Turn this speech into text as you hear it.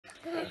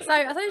So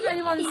I don't know if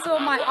anyone saw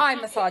my eye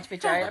massage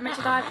video. I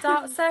mentioned I have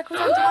dark circles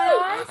under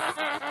my eyes.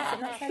 So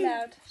not so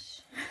loud.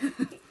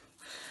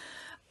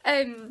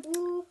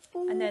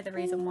 And they're the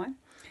reason why.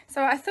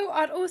 So I thought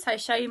I'd also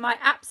show you my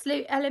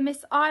absolute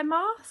ELEMIS eye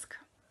mask.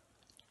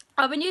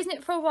 I've been using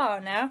it for a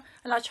while now,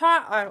 and I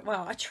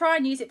try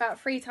and use it about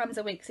 3 times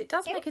a week because it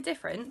does make a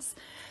difference.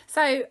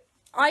 So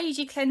I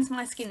usually cleanse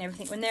my skin and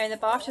everything when they're in the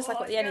bath, just so I've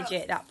got the energy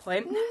at that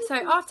point. So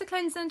after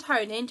cleansing and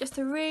toning, just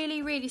a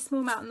really, really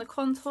small amount on the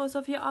contours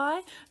of your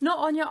eye, not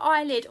on your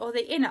eyelid or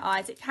the inner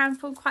eyes. It can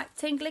feel quite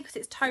tingly because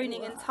it's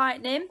toning and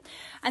tightening.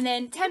 And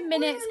then 10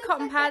 minutes,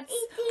 cotton pads,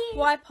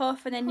 wipe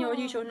off, and then your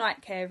usual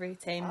night care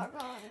routine.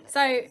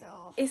 So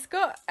it's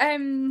got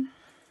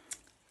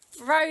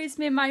rose,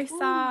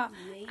 mimosa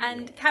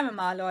and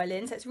chamomile oil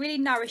in, so it's really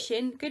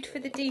nourishing, good for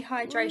the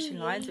dehydration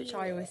lines, which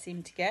I always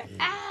seem to get.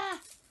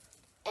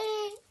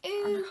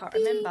 And I can't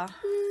remember.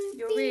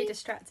 You're really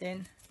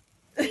distracting.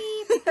 Do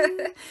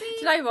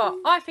you know what?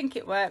 I think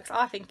it works.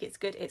 I think it's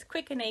good. It's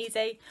quick and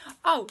easy.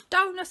 Oh,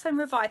 dullness and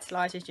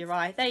revitalises your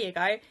eye. There you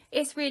go.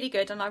 It's really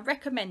good and I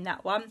recommend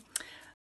that one.